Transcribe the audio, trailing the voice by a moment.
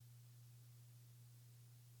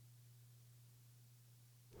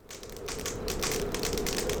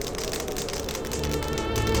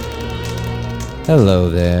Hello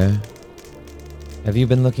there. Have you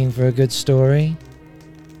been looking for a good story?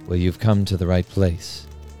 Well, you've come to the right place.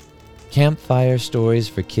 Campfire Stories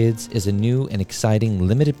for Kids is a new and exciting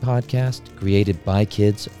limited podcast created by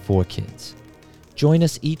kids for kids. Join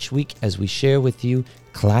us each week as we share with you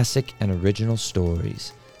classic and original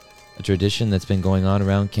stories, a tradition that's been going on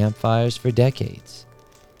around campfires for decades.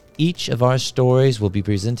 Each of our stories will be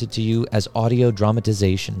presented to you as audio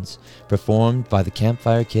dramatizations performed by the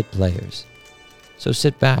Campfire Kid players. So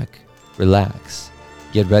sit back, relax,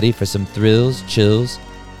 get ready for some thrills, chills,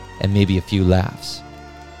 and maybe a few laughs.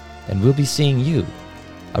 And we'll be seeing you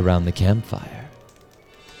around the campfire.